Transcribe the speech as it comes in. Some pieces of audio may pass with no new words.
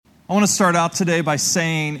I want to start out today by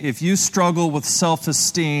saying if you struggle with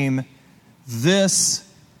self-esteem, this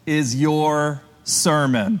is your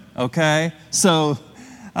sermon, okay? So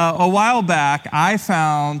a while back, I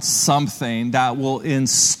found something that will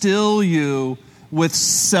instill you with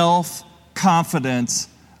self-confidence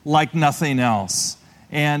like nothing else.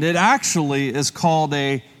 And it actually is called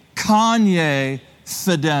a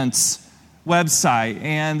Kanye-fidence website.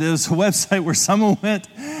 And it was a website where someone went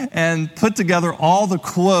and put together all the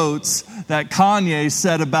quotes that Kanye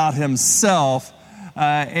said about himself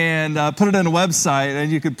and put it in a website,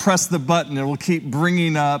 and you could press the button. It will keep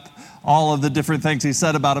bringing up all of the different things he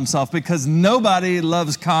said about himself because nobody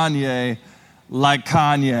loves Kanye like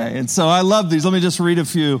Kanye. And so I love these. Let me just read a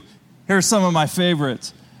few. Here are some of my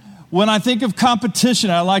favorites. When I think of competition,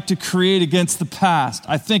 I like to create against the past.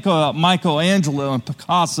 I think about Michelangelo and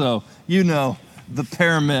Picasso, you know, the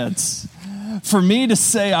pyramids. For me to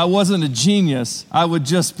say I wasn't a genius, I would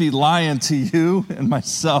just be lying to you and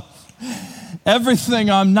myself. Everything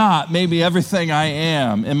I'm not may be everything I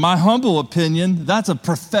am. In my humble opinion, that's a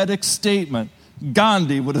prophetic statement.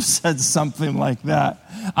 Gandhi would have said something like that.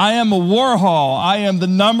 I am a Warhol. I am the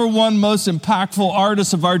number one most impactful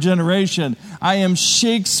artist of our generation. I am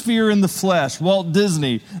Shakespeare in the flesh, Walt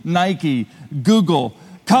Disney, Nike, Google.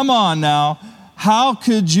 Come on now. How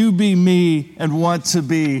could you be me and want to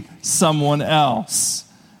be someone else?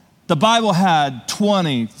 The Bible had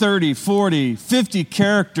 20, 30, 40, 50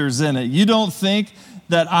 characters in it. You don't think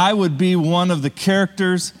that I would be one of the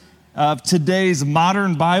characters of today's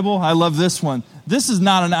modern Bible? I love this one. This is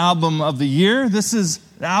not an album of the year. This is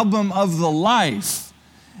the album of the life.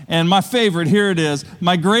 And my favorite, here it is.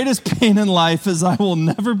 My greatest pain in life is I will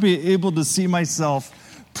never be able to see myself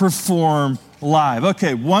perform live.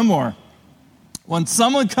 Okay, one more. When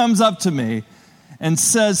someone comes up to me and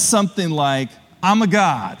says something like, I'm a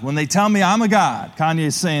god, when they tell me I'm a god,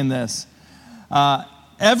 Kanye's saying this,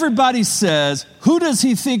 everybody says, who does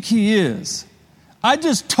he think he is? I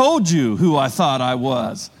just told you who I thought I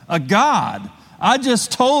was, a god. I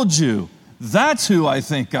just told you that's who I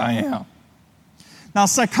think I am. Now,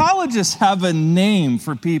 psychologists have a name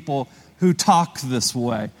for people who talk this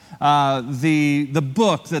way. The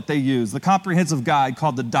book that they use, the comprehensive guide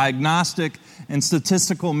called the Diagnostic and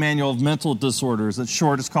Statistical Manual of Mental Disorders. It's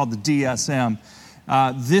short, it's called the DSM.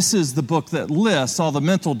 This is the book that lists all the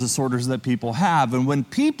mental disorders that people have. And when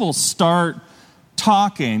people start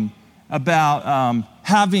talking about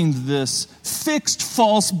having this fixed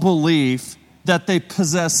false belief that they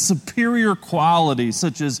possess superior qualities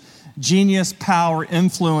such as genius, power,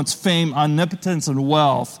 influence, fame, omnipotence, and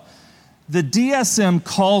wealth, the DSM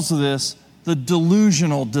calls this the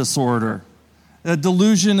delusional disorder. A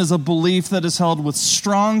delusion is a belief that is held with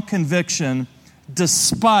strong conviction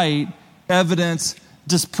despite evidence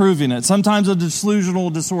disproving it. Sometimes a delusional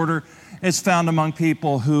disorder is found among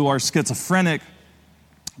people who are schizophrenic,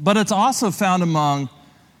 but it's also found among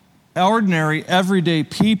ordinary, everyday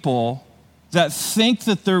people that think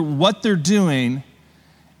that what they're doing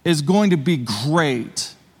is going to be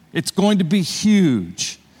great. It's going to be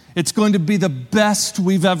huge. It's going to be the best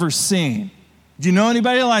we've ever seen. Do you know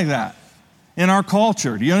anybody like that in our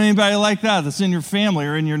culture? Do you know anybody like that that's in your family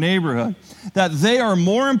or in your neighborhood? That they are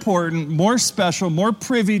more important, more special, more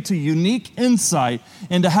privy to unique insight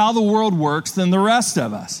into how the world works than the rest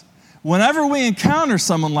of us. Whenever we encounter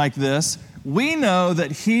someone like this, we know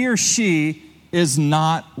that he or she is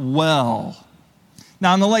not well.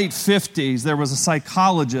 Now, in the late 50s, there was a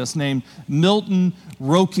psychologist named Milton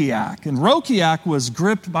Rokiak, and Rokiak was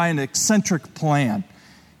gripped by an eccentric plan.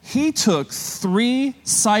 He took 3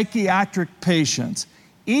 psychiatric patients,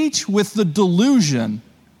 each with the delusion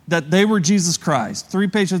that they were Jesus Christ, 3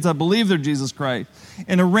 patients that believe they're Jesus Christ,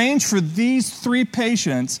 and arranged for these 3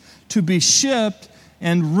 patients to be shipped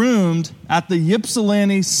and roomed at the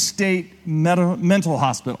Ypsilanti State Mental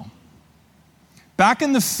Hospital. Back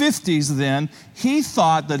in the 50s then, he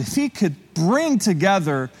thought that if he could bring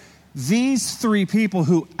together these 3 people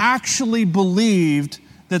who actually believed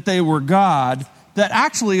that they were God, that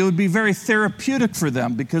actually it would be very therapeutic for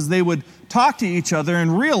them because they would talk to each other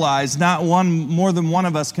and realize not more than one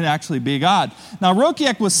of us can actually be God. Now,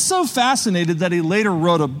 Rokiak was so fascinated that he later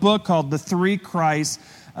wrote a book called The 3 Christs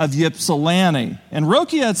of Ypsilanti. And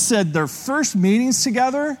Rokiak said their first meetings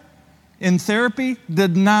together in therapy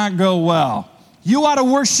did not go well. You ought to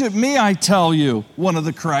worship me, I tell you, one of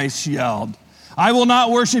the Christs yelled. I will not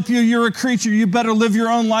worship you, you're a creature. You better live your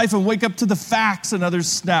own life and wake up to the facts. And others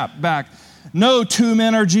snapped back. No 2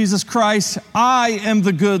 men are Jesus Christ. I am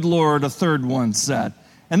the good Lord, a third one said.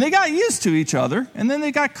 And they got used to each other, and then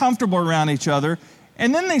they got comfortable around each other,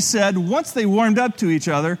 And then they said, once they warmed up to each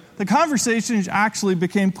other, the conversations actually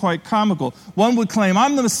became quite comical. One would claim,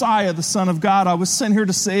 I'm the Messiah, the Son of God. I was sent here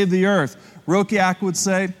to save the earth. Rokiak would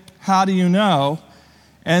say, how do you know?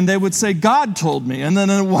 And they would say, God told me. And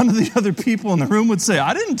then one of the other people in the room would say,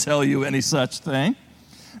 I didn't tell you any such thing.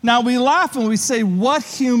 Now we laugh and we say, what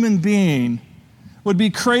human being would be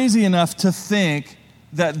crazy enough to think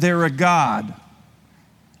that they're a God?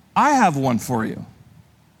 I have one for you.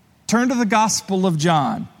 Turn to the Gospel of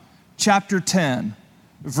John, chapter 10,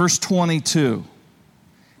 verse 22.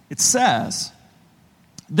 It says,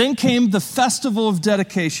 then came the festival of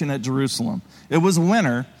dedication at Jerusalem. It was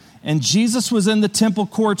winter, and Jesus was in the temple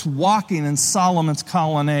courts walking in Solomon's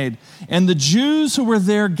colonnade. And the Jews who were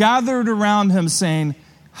there gathered around him saying,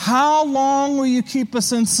 how long will you keep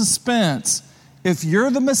us in suspense? If you're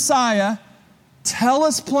the Messiah, tell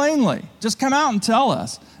us plainly. Just come out and tell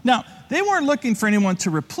us. Now, they weren't looking for anyone to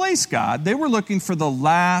replace God. They were looking for the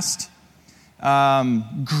last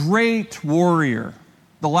great warrior,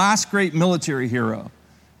 the last great military hero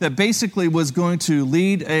that basically was going to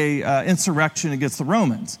lead a insurrection against the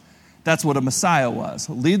Romans. That's what a Messiah was.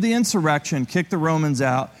 Lead the insurrection, kick the Romans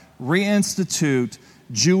out, reinstitute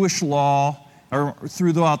Jewish law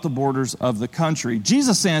throughout the borders of the country.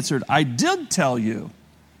 Jesus answered, I did tell you,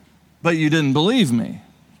 but you didn't believe me.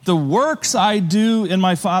 The works I do in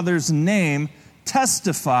my Father's name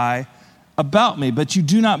testify about me, but you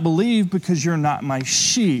do not believe because you're not my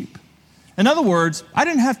sheep. In other words, I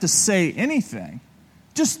didn't have to say anything.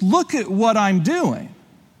 Just look at what I'm doing.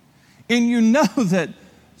 And you know that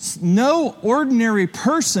no ordinary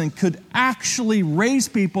person could actually raise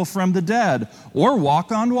people from the dead or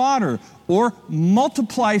walk on water or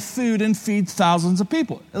multiply food and feed thousands of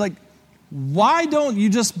people. Like, why don't you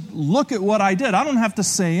just look at what I did? I don't have to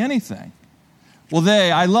say anything. Well,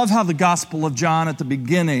 I love how the Gospel of John at the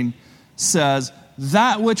beginning says,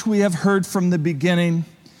 that which we have heard from the beginning,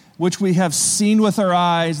 which we have seen with our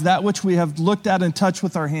eyes, that which we have looked at and touched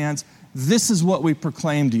with our hands, this is what we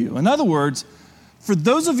proclaim to you. In other words, for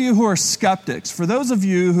those of you who are skeptics, for those of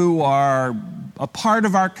you who are a part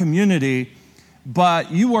of our community,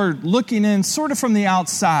 but you are looking in sort of from the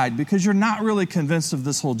outside because you're not really convinced of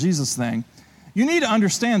this whole Jesus thing, you need to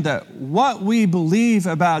understand that what we believe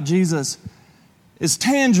about Jesus is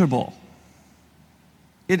tangible.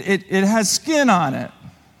 It has skin on it.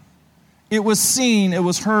 It was seen, it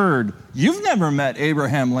was heard. You've never met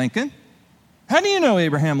Abraham Lincoln. How do you know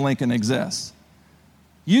Abraham Lincoln exists?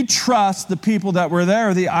 You trust the people that were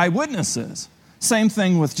there, the eyewitnesses. Same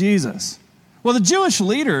thing with Jesus. Well, the Jewish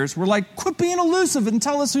leaders were like, quit being elusive and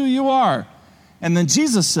tell us who you are. And then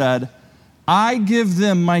Jesus said, I give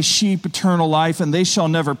them my sheep eternal life, and they shall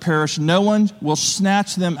never perish. No one will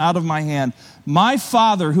snatch them out of my hand. My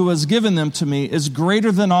Father who has given them to me is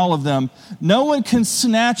greater than all of them. No one can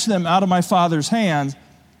snatch them out of my Father's hands.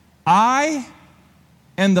 I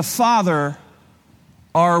and the Father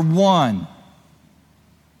are one.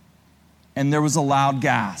 And there was a loud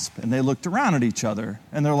gasp, and they looked around at each other,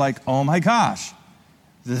 and they're like, oh my gosh,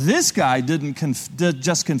 this guy didn't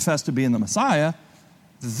just confess to being the Messiah.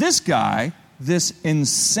 This guy, this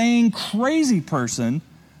insane, crazy person,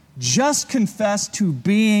 just confessed to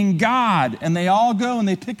being God. And they all go and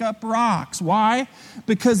they pick up rocks. Why?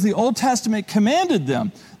 Because the Old Testament commanded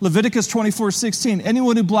them. Leviticus 24:16,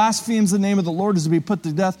 anyone who blasphemes the name of the Lord is to be put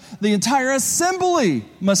to death. The entire assembly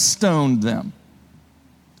must stone them.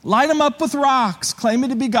 Light them up with rocks. Claiming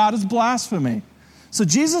to be God is blasphemy. So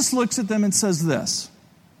Jesus looks at them and says this,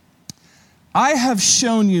 I have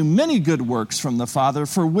shown you many good works from the Father.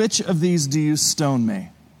 For which of these do you stone me?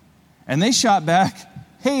 And they shot back,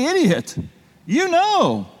 hey, idiot, you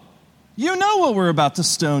know what we're about to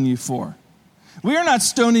stone you for. We are not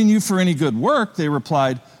stoning you for any good work, they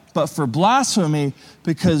replied, but for blasphemy,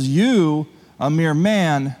 because you, a mere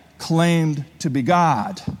man, claimed to be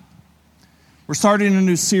God. We're starting a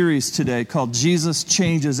new series today called Jesus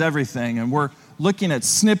Changes Everything, and we're looking at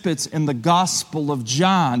snippets in the Gospel of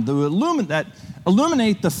John that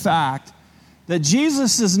illuminate the fact that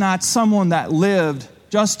Jesus is not someone that lived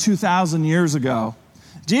just 2,000 years ago.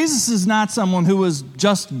 Jesus is not someone who was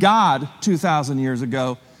just God 2,000 years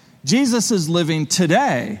ago. Jesus is living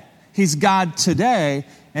today. He's God today,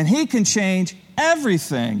 and he can change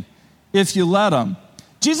everything if you let him.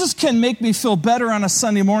 Jesus can make me feel better on a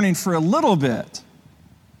Sunday morning for a little bit.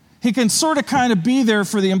 He can sort of kind of be there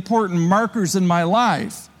for the important markers in my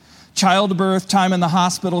life. Childbirth, time in the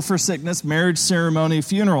hospital for sickness, marriage ceremony,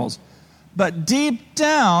 funerals. But deep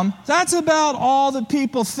down, that's about all that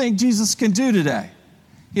people think Jesus can do today.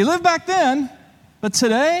 He lived back then, but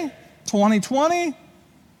today, 2020,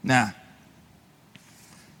 nah. Can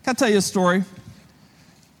I tell you a story?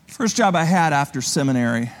 First job I had after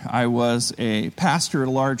seminary, I was a pastor at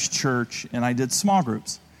a large church, and I did small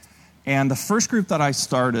groups. And the first group that I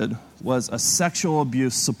started was a sexual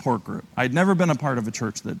abuse support group. I'd never been a part of a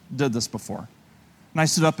church that did this before. And I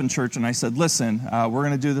stood up in church and I said, listen, we're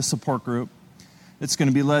going to do the support group. It's going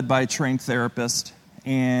to be led by a trained therapist,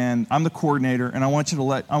 and I'm the coordinator, and I want to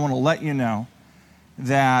let you know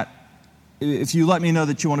that if you let me know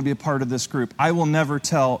that you want to be a part of this group, I will never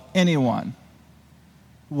tell anyone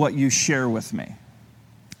what you share with me.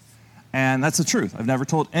 And that's the truth. I've never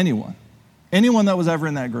told anyone that was ever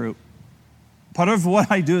in that group. Part of what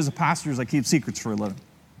I do as a pastor is I keep secrets for a living.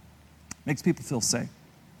 Makes people feel safe.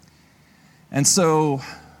 And so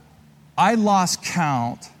I lost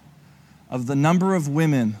count of the number of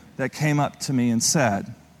women that came up to me and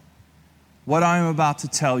said, what I am about to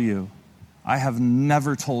tell you, I have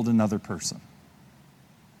never told another person.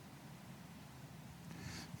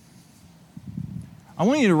 I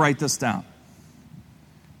want you to write this down.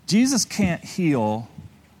 Jesus can't heal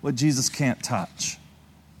what Jesus can't touch.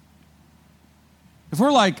 If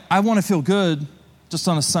we're like, I want to feel good just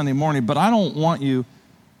on a Sunday morning, but I don't want you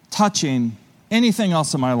touching anything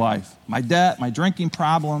else in my life, my debt, my drinking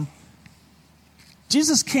problem.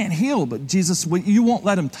 Jesus can't heal, but Jesus, you won't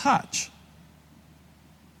let him touch.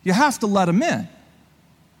 You have to let him in.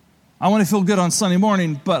 I want to feel good on Sunday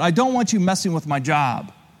morning, but I don't want you messing with my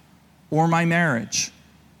job or my marriage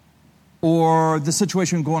or the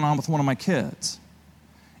situation going on with one of my kids.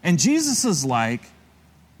 And Jesus is like,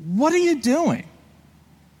 what are you doing?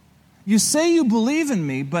 You say you believe in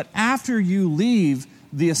me, but after you leave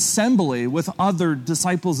the assembly with other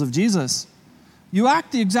disciples of Jesus, you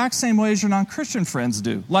act the exact same way as your non-Christian friends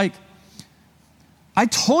do. Like, I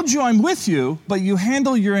told you I'm with you, but you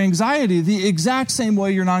handle your anxiety the exact same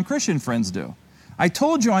way your non-Christian friends do. I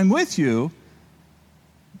told you I'm with you,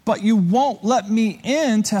 but you won't let me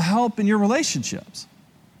in to help in your relationships.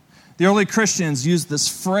 The early Christians used this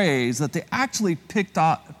phrase that they actually ripped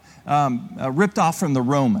off from the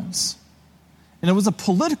Romans. And it was a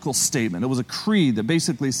political statement. It was a creed that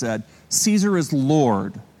basically said, Caesar is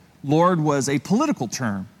Lord. Lord was a political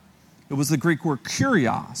term. It was the Greek word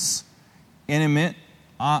kurios, and it meant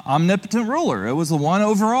omnipotent ruler. It was the one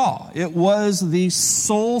over all. It was the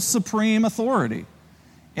sole supreme authority.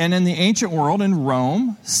 And in the ancient world, in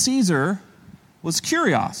Rome, Caesar was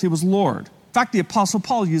kurios. He was Lord. In fact, the Apostle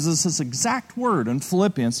Paul uses this exact word in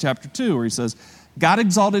Philippians chapter 2, where he says, God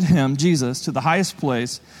exalted him, Jesus, to the highest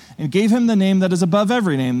place and gave him the name that is above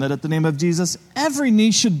every name, that at the name of Jesus every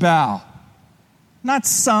knee should bow. Not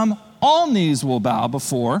some, all knees will bow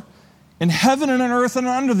before, in heaven and on earth and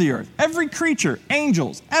under the earth. Every creature,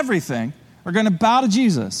 angels, everything are going to bow to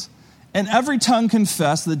Jesus. And every tongue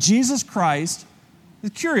confess that Jesus Christ is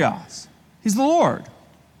kurios. He's the Lord.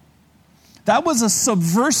 That was a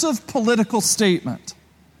subversive political statement,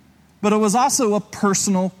 but it was also a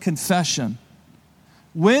personal confession.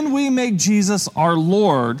 When we make Jesus our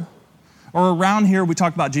Lord, or around here we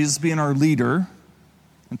talk about Jesus being our leader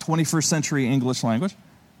in 21st century English language,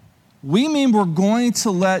 we mean we're going to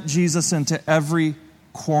let Jesus into every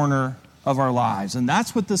corner of our lives. And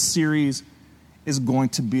that's what this series is going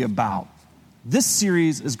to be about. This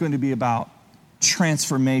series is going to be about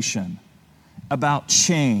transformation, about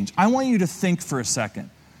change. I want you to think for a second.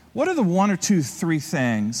 What are the 1 or 2, 3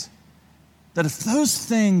 things that if those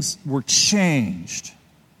things were changed,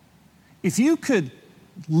 if you could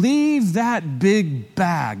leave that big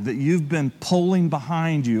bag that you've been pulling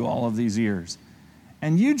behind you all of these years,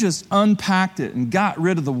 and you just unpacked it and got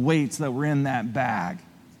rid of the weights that were in that bag,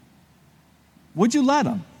 would you let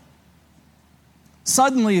them?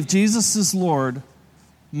 Suddenly, if Jesus is Lord,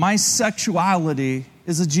 my sexuality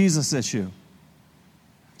is a Jesus issue.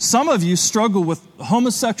 Some of you struggle with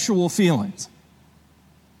homosexual feelings.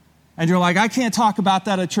 And you're like, I can't talk about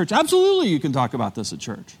that at church. Absolutely, you can talk about this at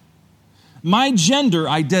church. My gender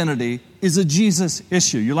identity is a Jesus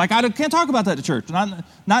issue. You're like, I can't talk about that at church. Not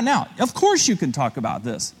now. Of course you can talk about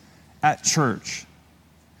this at church.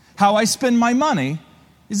 How I spend my money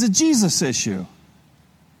is a Jesus issue.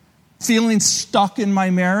 Feeling stuck in my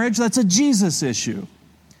marriage, that's a Jesus issue.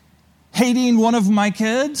 Hating one of my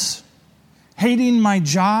kids, hating my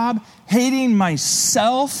job, hating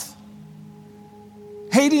myself,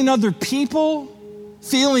 hating other people,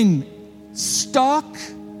 feeling stuck,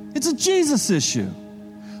 it's a Jesus issue.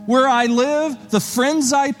 Where I live, the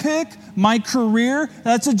friends I pick, my career,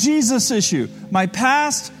 that's a Jesus issue. My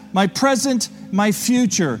past, my present, my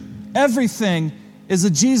future, everything is a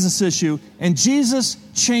Jesus issue. And Jesus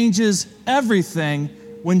changes everything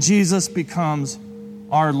when Jesus becomes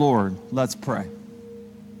our Lord. Let's pray.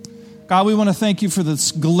 God, we want to thank you for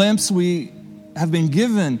this glimpse we have been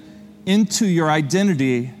given into your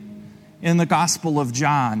identity in the Gospel of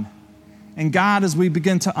John. And God, as we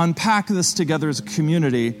begin to unpack this together as a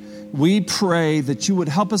community, we pray that you would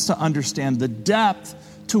help us to understand the depth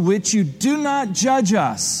to which you do not judge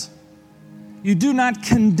us. You do not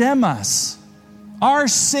condemn us. Our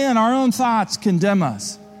sin, our own thoughts condemn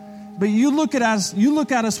us. But you look at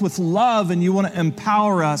us with love, and you want to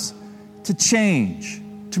empower us to change,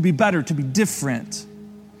 to be better, to be different,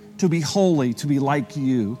 to be holy, to be like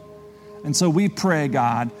you. And so we pray,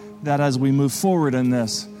 God, that as we move forward in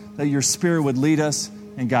this, that your Spirit would lead us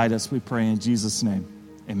and guide us. We pray in Jesus' name.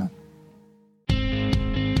 Amen.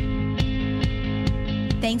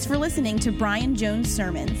 Thanks for listening to Brian Jones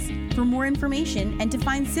Sermons. For more information and to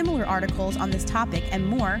find similar articles on this topic and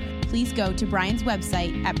more, please go to Brian's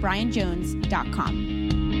website at brianjones.com.